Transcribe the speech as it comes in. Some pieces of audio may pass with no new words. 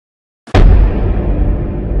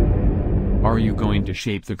Are you going to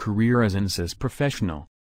shape the career as an SSIS professional?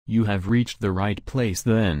 You have reached the right place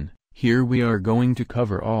then. Here we are going to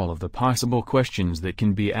cover all of the possible questions that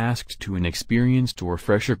can be asked to an experienced or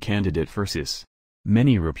fresher candidate for SSIS.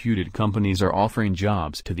 Many reputed companies are offering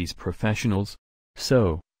jobs to these professionals.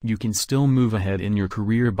 So, you can still move ahead in your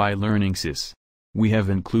career by learning SSIS. We have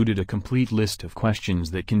included a complete list of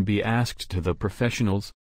questions that can be asked to the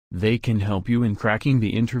professionals. They can help you in cracking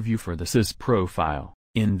the interview for the SSIS profile.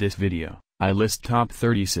 In this video, I list top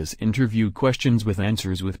 30 SSIS interview questions with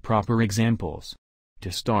answers with proper examples.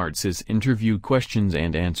 To start SSIS interview questions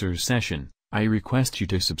and answers session, I request you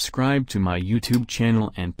to subscribe to my YouTube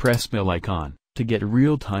channel and press bell icon to get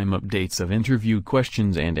real-time updates of interview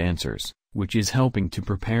questions and answers, which is helping to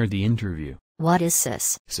prepare the interview. What is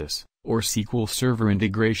SSIS? SSIS, or SQL Server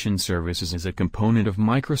Integration Services, is a component of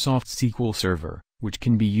Microsoft SQL Server, which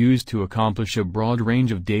can be used to accomplish a broad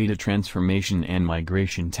range of data transformation and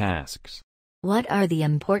migration tasks. What are the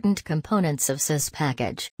important components of SSIS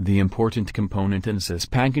package? The important component in SSIS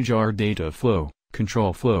package are data flow,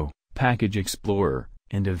 control flow, package explorer,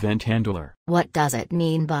 and event handler. What does it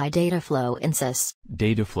mean by data flow in SSIS?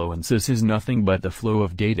 Data flow in SSIS is nothing but the flow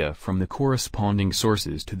of data from the corresponding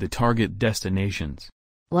sources to the target destinations.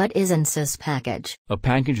 What is an SSIS package? A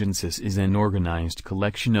package in SSIS is an organized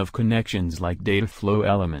collection of connections like data flow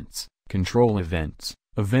elements, control events,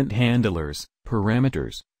 event handlers,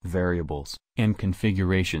 parameters, variables, and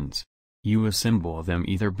configurations. You assemble them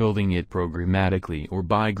either building it programmatically or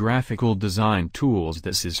by graphical design tools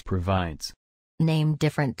that SSIS provides. Name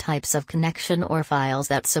different types of connection or files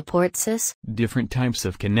that support SSIS. Different types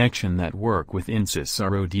of connection that work within SSIS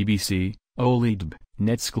are ODBC, OLEDB,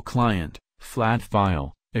 NetSQL Client, Flat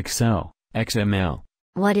File, Excel, XML.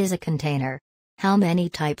 What is a container? How many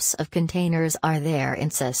types of containers are there in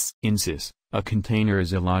SSIS? In SSIS, a container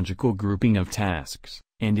is a logical grouping of tasks,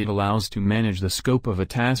 and it allows to manage the scope of a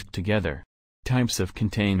task together. Types of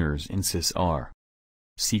containers in SSIS are: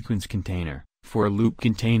 sequence container, for loop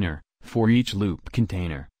container, for each loop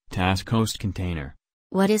container, task host container.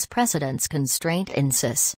 What is precedence constraint in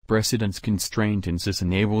SSIS? Precedence constraint in SSIS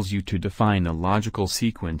enables you to define a logical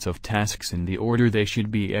sequence of tasks in the order they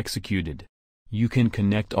should be executed. You can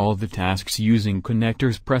connect all the tasks using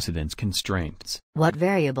connectors precedence constraints. What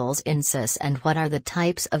variables in SSIS and what are the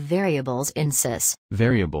types of variables in SSIS?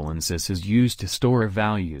 Variable in SSIS is used to store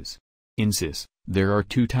values. In SSIS, there are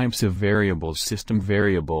two types of variables: system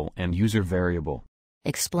variable and user variable.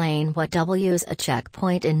 Explain what W's a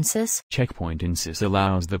checkpoint in SSIS. Checkpoint in SSIS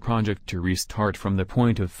allows the project to restart from the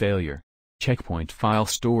point of failure. Checkpoint file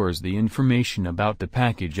stores the information about the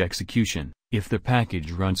package execution. If the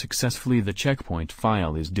package runs successfully, the checkpoint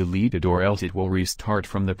file is deleted, or else it will restart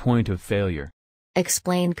from the point of failure.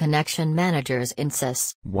 Explain connection managers in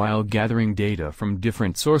SSIS. While gathering data from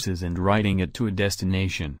different sources and writing it to a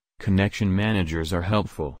destination, connection managers are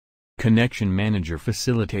helpful. Connection Manager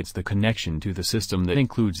facilitates the connection to the system that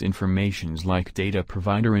includes informations like data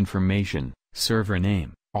provider information, server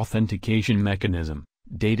name, authentication mechanism,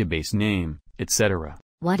 database name, etc.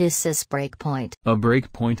 What is SSIS breakpoint? A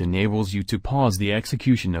breakpoint enables you to pause the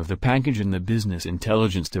execution of the package in the Business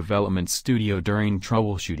Intelligence Development Studio during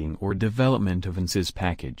troubleshooting or development of an SSIS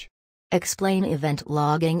package. Explain event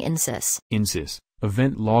logging in SSIS. In SSIS,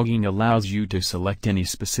 event logging allows you to select any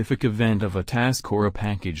specific event of a task or a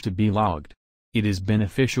package to be logged. It is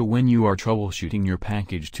beneficial when you are troubleshooting your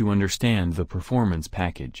package to understand the performance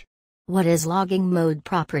package. What is logging mode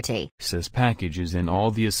property? SSIS packages and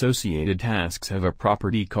all the associated tasks have a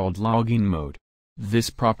property called logging mode. This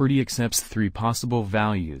property accepts three possible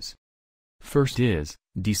values. First is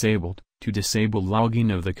disabled, to disable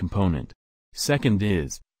logging of the component. Second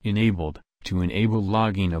is enabled, to enable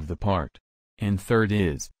logging of the part. And third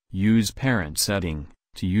is use parent setting,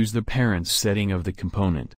 to use the parent setting of the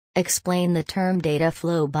component. Explain the term data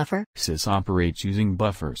flow buffer. SSIS operates using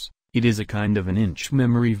buffers. It is a kind of an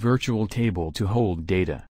in-memory virtual table to hold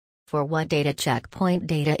data. For what data checkpoint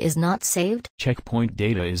data is not saved? Checkpoint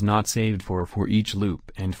data is not saved for each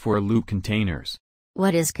loop and for loop containers.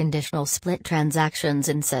 What is conditional split transactions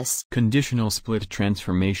in SSIS? Conditional split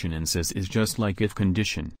transformation in SSIS is just like if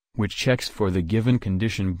condition, which checks for the given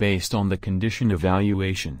condition based on the condition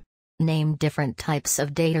evaluation. Name different types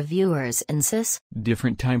of data viewers in SSIS.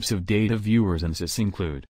 Different types of data viewers in SSIS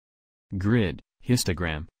include grid,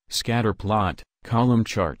 histogram, scatter plot, column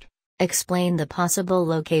chart. Explain the possible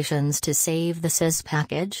locations to save the SSIS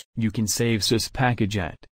package. You can save SSIS package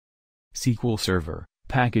at SQL Server,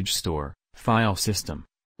 Package Store, File System.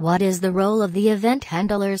 What is the role of the Event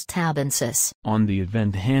Handlers tab in SSIS? On the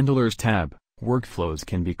Event Handlers tab, workflows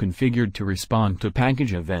can be configured to respond to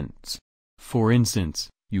package events. For instance,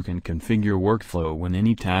 You can configure workflow when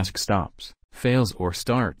any task stops, fails or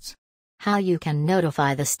starts. How you can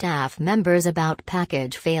notify the staff members about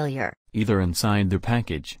package failure. Either inside the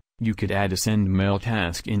package, you could add a send mail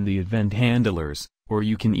task in the event handlers, or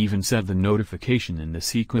you can even set the notification in the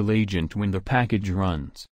SQL agent when the package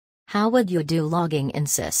runs. How would you do logging in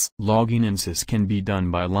SIS? Logging in SIS can be done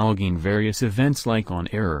by logging various events like on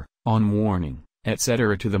error, on warning,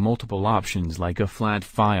 etc. to the multiple options like a flat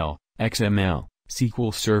file, XML,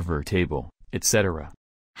 SQL Server table, etc.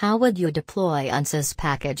 How would you deploy a SIS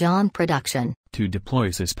package on production? To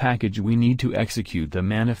deploy SIS package we need to execute the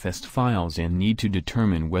manifest files and need to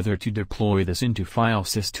determine whether to deploy this into file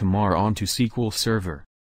system or onto SQL Server.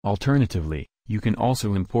 Alternatively, you can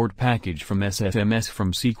also import package from SSMS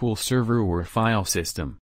from SQL Server or file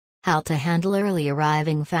system. How to handle early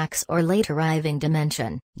arriving facts or late arriving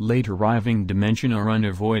dimension. Late arriving dimension are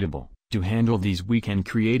unavoidable. To handle these we can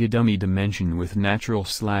create a dummy dimension with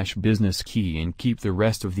natural/business key and keep the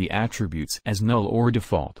rest of the attributes as null or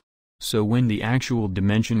default. So when the actual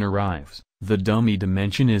dimension arrives, the dummy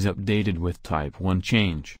dimension is updated with type 1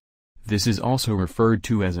 change. This is also referred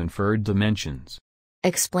to as inferred dimensions.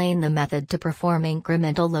 Explain the method to perform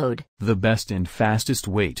incremental load. The best and fastest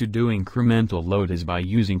way to do incremental load is by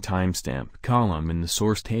using timestamp column in the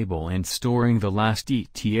source table and storing the last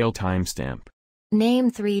ETL timestamp. Name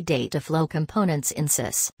 3 data flow components in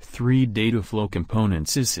SIS. 3 data flow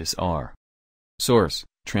components in SIS are source,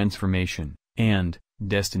 transformation, and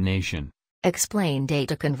destination. Explain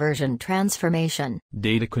data conversion transformation.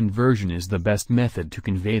 Data conversion is the best method to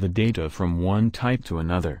convey the data from one type to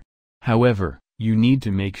another. However, you need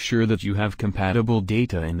to make sure that you have compatible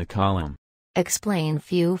data in the column. Explain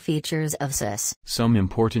few features of SIS. Some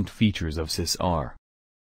important features of SIS are: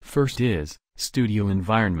 first is studio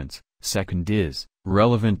environments, second is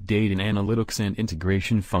relevant data analytics and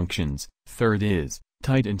integration functions, third is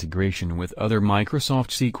tight integration with other Microsoft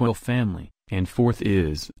SQL family, and fourth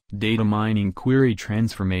is data mining query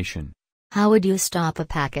transformation. How would you stop a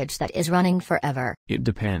package that is running forever? It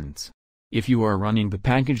depends. If you are running the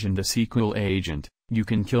package in the SQL agent, you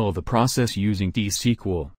can kill the process using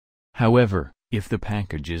tsql. However, if the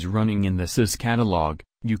package is running in the SIS catalog,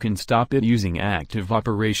 you can stop it using Active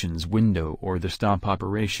Operations window or the Stop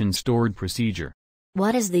Operation Stored procedure.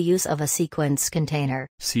 What is the use of a sequence container?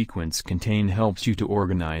 Sequence contain helps you to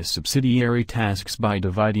organize subsidiary tasks by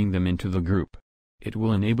dividing them into the group. It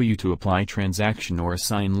will enable you to apply transaction or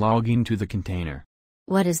assign logging to the container.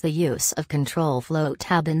 What is the use of control flow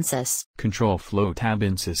tab in SIS? Control flow tab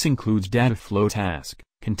in SIS includes data flow task,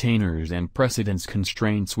 containers and precedence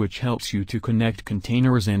constraints, which helps you to connect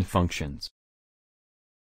containers and functions.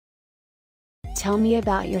 Tell me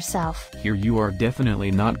about yourself. Here you are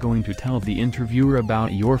definitely not going to tell the interviewer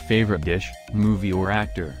about your favorite dish, movie or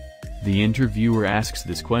actor. The interviewer asks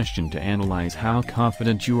this question to analyze how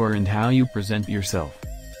confident you are and how you present yourself.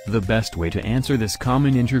 The best way to answer this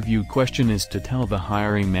common interview question is to tell the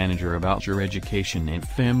hiring manager about your education and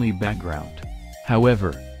family background.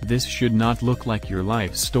 However, this should not look like your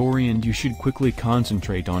life story, and you should quickly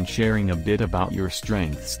concentrate on sharing a bit about your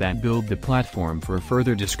strengths that build the platform for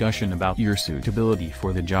further discussion about your suitability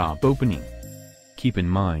for the job opening. Keep in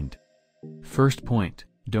mind. First point,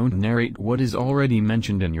 don't narrate what is already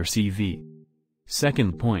mentioned in your CV.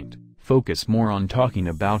 Second point, focus more on talking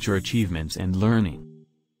about your achievements and learning.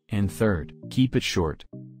 And third, keep it short.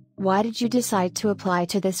 Why did you decide to apply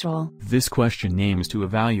to this role? This question aims to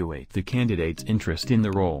evaluate the candidate's interest in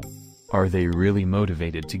the role. Are they really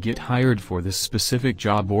motivated to get hired for this specific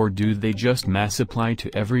job, or do they just mass apply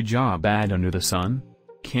to every job ad under the sun?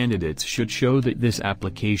 Candidates should show that this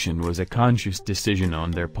application was a conscious decision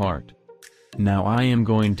on their part. Now I am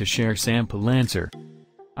going to share sample answer.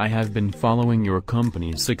 I have been following your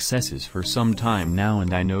company's successes for some time now,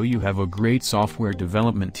 and I know you have a great software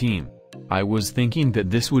development team. I was thinking that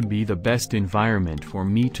this would be the best environment for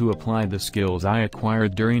me to apply the skills I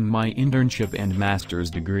acquired during my internship and master's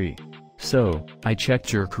degree. So, I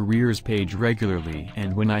checked your careers page regularly,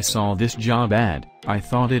 and when I saw this job ad, I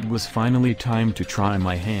thought it was finally time to try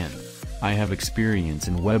my hand. I have experience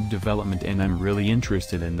in web development and I'm really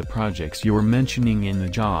interested in the projects you're mentioning in the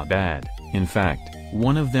job ad. In fact,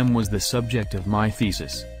 one of them was the subject of my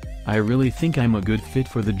thesis. I really think I'm a good fit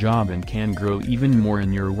for the job and can grow even more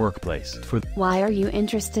in your workplace. Why are you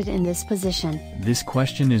interested in this position? This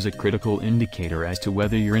question is a critical indicator as to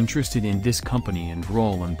whether you're interested in this company and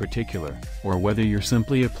role in particular, or whether you're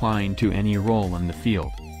simply applying to any role in the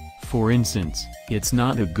field. For instance, it's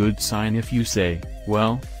not a good sign if you say,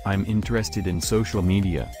 well, I'm interested in social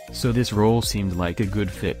media, so this role seemed like a good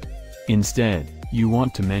fit. Instead, you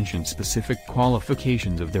want to mention specific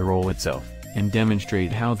qualifications of the role itself. and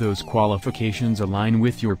demonstrate how those qualifications align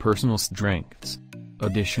with your personal strengths.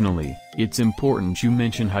 Additionally, it's important you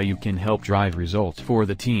mention how you can help drive results for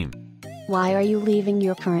the team. Why are you leaving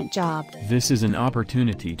your current job? This is an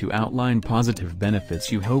opportunity to outline positive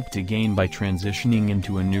benefits you hope to gain by transitioning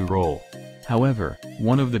into a new role. However,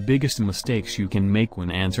 one of the biggest mistakes you can make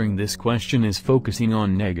when answering this question is focusing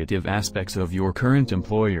on negative aspects of your current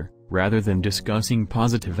employer, rather than discussing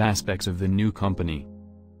positive aspects of the new company.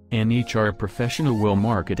 An HR professional will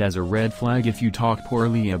mark it as a red flag if you talk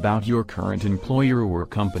poorly about your current employer or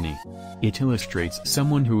company. It illustrates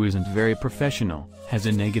someone who isn't very professional, has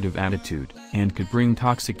a negative attitude, and could bring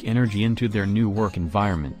toxic energy into their new work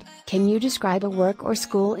environment. Can you describe a work or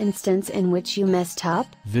school instance in which you messed up?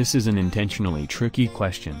 This is an intentionally tricky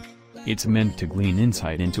question. It's meant to glean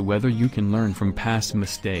insight into whether you can learn from past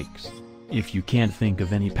mistakes. If you can't think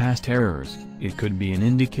of any past errors, it could be an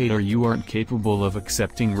indicator you aren't capable of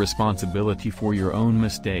accepting responsibility for your own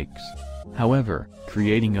mistakes. However,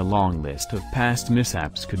 creating a long list of past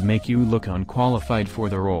mishaps could make you look unqualified for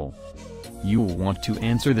the role. You'll want to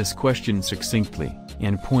answer this question succinctly,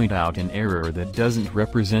 and point out an error that doesn't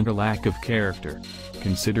represent a lack of character.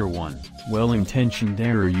 Consider one well-intentioned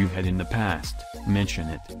error you've had in the past, mention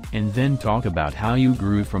it, and then talk about how you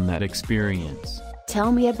grew from that experience.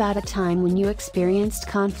 Tell me about a time when you experienced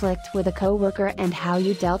conflict with a coworker and how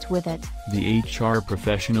you dealt with it. The HR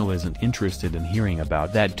professional isn't interested in hearing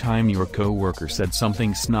about that time your coworker said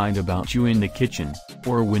something snide about you in the kitchen,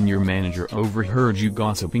 or when your manager overheard you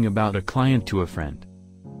gossiping about a client to a friend.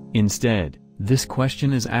 Instead, this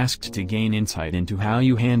question is asked to gain insight into how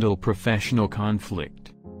you handle professional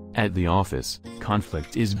conflict. At the office,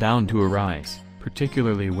 conflict is bound to arise,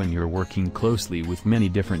 particularly when you're working closely with many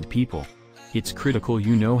different people. It's critical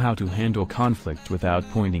you know how to handle conflict without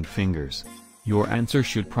pointing fingers. Your answer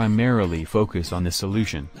should primarily focus on the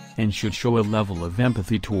solution, and should show a level of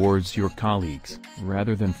empathy towards your colleagues,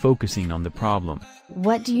 rather than focusing on the problem.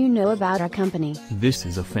 What do you know about our company? This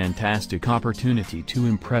is a fantastic opportunity to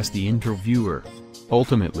impress the interviewer.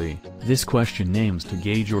 Ultimately, this question aims to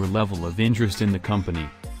gauge your level of interest in the company.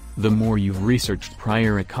 The more you've researched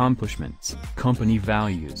prior accomplishments, company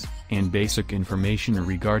values, and basic information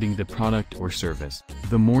regarding the product or service,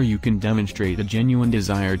 the more you can demonstrate a genuine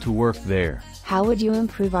desire to work there. How would you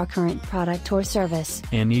improve our current product or service?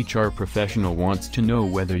 An HR professional wants to know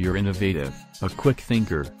whether you're innovative, a quick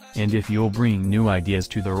thinker, and if you'll bring new ideas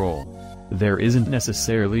to the role. There isn't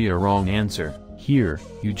necessarily a wrong answer. Here,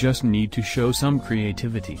 you just need to show some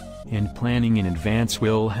creativity, and planning in advance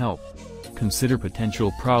will help. Consider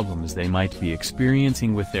potential problems they might be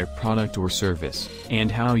experiencing with their product or service, and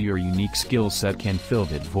how your unique skill set can fill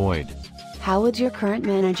that void. How would your current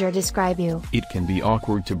manager describe you? It can be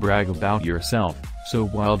awkward to brag about yourself, so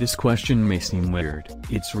while this question may seem weird,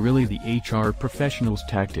 it's really the HR professional's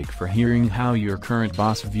tactic for hearing how your current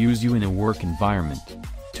boss views you in a work environment.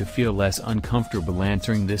 To feel less uncomfortable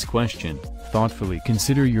answering this question, thoughtfully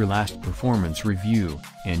consider your last performance review,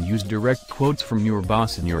 and use direct quotes from your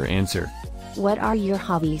boss in your answer. What are your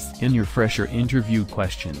hobbies? In your fresher interview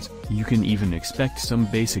questions, you can even expect some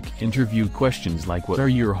basic interview questions like what are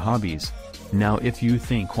your hobbies? Now if you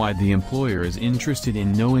think why the employer is interested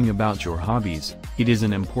in knowing about your hobbies, it is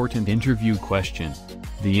an important interview question.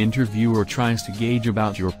 The interviewer tries to gauge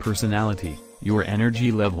about your personality, your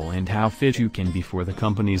energy level and how fit you can be for the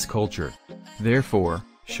company's culture. Therefore,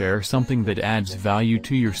 share something that adds value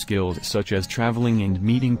to your skills such as traveling and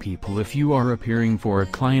meeting people if you are appearing for a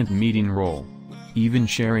client meeting role. Even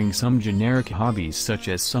sharing some generic hobbies such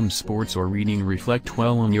as some sports or reading reflect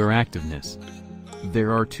well on your activeness.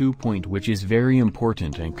 There are 2 points which is very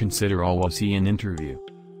important and consider always in an interview.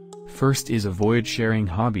 First is avoid sharing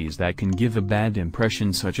hobbies that can give a bad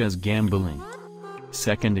impression such as gambling.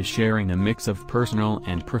 Second is sharing a mix of personal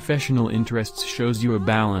and professional interests shows you a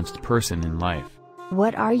balanced person in life.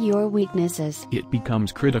 What are your weaknesses? It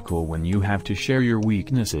becomes critical when you have to share your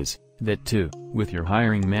weaknesses, that too, with your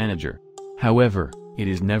hiring manager. However, it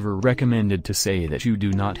is never recommended to say that you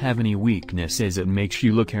do not have any weaknesses. It makes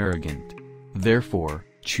you look arrogant. Therefore,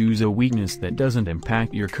 choose a weakness that doesn't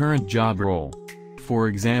impact your current job role. For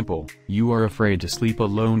example, you are afraid to sleep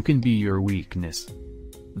alone can be your weakness.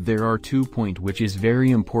 There are 2 points which is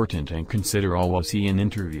very important and consider always in an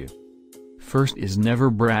interview. First is never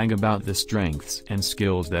brag about the strengths and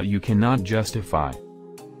skills that you cannot justify.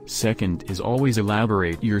 Second is always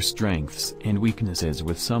elaborate your strengths and weaknesses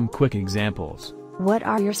with some quick examples. What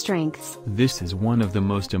are your strengths? This is one of the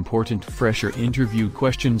most important fresher interview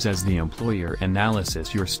questions as the employer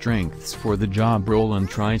analyzes your strengths for the job role and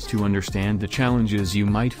tries to understand the challenges you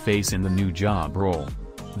might face in the new job role.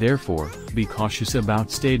 Therefore, be cautious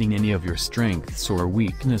about stating any of your strengths or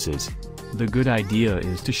weaknesses. The good idea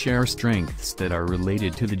is to share strengths that are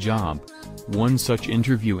related to the job. One such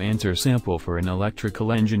interview answer sample for an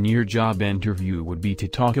electrical engineer job interview would be to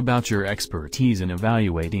talk about your expertise in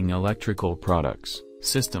evaluating electrical products,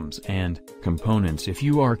 systems and components if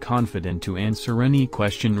you are confident to answer any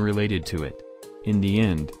question related to it. In the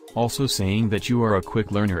end, also saying that you are a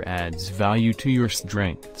quick learner adds value to your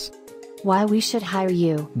strengths. Why we should hire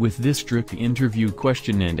you. With this strict interview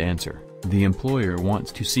question and answer, the employer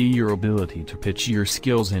wants to see your ability to pitch your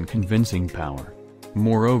skills and convincing power.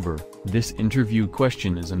 Moreover, this interview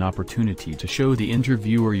question is an opportunity to show the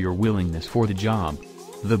interviewer your willingness for the job.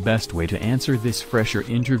 The best way to answer this fresher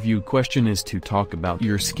interview question is to talk about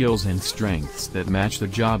your skills and strengths that match the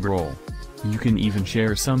job role. You can even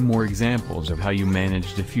share some more examples of how you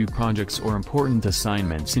managed a few projects or important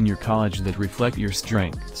assignments in your college that reflect your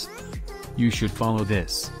strengths. You should follow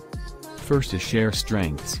this. First is share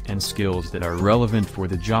strengths and skills that are relevant for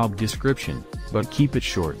the job description, but keep it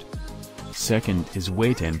short. Second is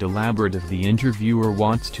wait and elaborate if the interviewer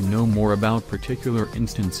wants to know more about particular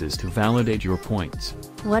instances to validate your points.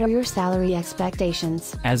 What are your salary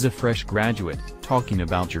expectations? As a fresh graduate, talking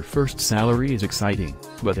about your first salary is exciting,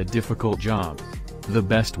 but a difficult job. The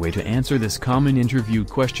best way to answer this common interview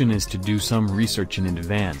question is to do some research in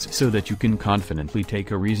advance so that you can confidently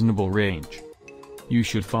take a reasonable range. You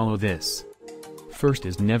should follow this. First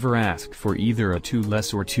is never ask for either a too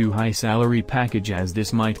less or too high salary package, as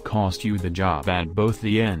this might cost you the job at both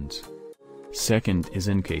the ends. Second is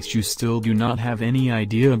in case you still do not have any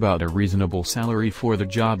idea about a reasonable salary for the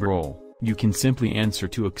job role, you can simply answer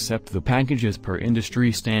to accept the package as per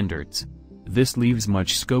industry standards. This leaves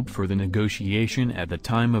much scope for the negotiation at the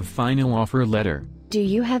time of final offer letter. Do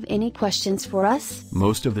you have any questions for us?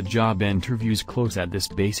 Most of the job interviews close at this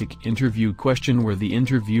basic interview question where the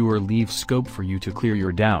interviewer leaves scope for you to clear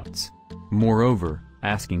your doubts. Moreover,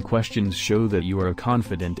 asking questions show that you are a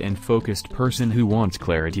confident and focused person who wants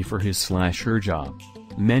clarity for his/her job.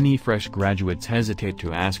 Many fresh graduates hesitate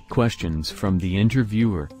to ask questions from the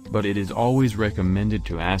interviewer, but it is always recommended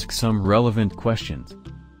to ask some relevant questions.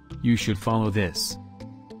 You should follow this.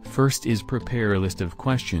 First is prepare a list of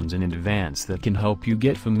questions in advance that can help you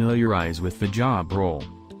get familiarized with the job role.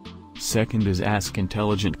 Second is ask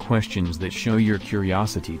intelligent questions that show your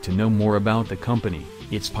curiosity to know more about the company,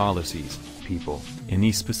 its policies, people,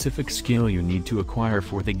 any specific skill you need to acquire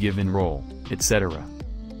for the given role, etc.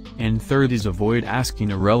 And third is avoid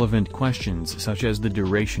asking irrelevant questions such as the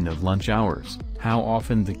duration of lunch hours, how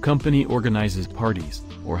often the company organizes parties,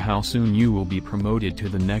 or how soon you will be promoted to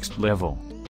the next level.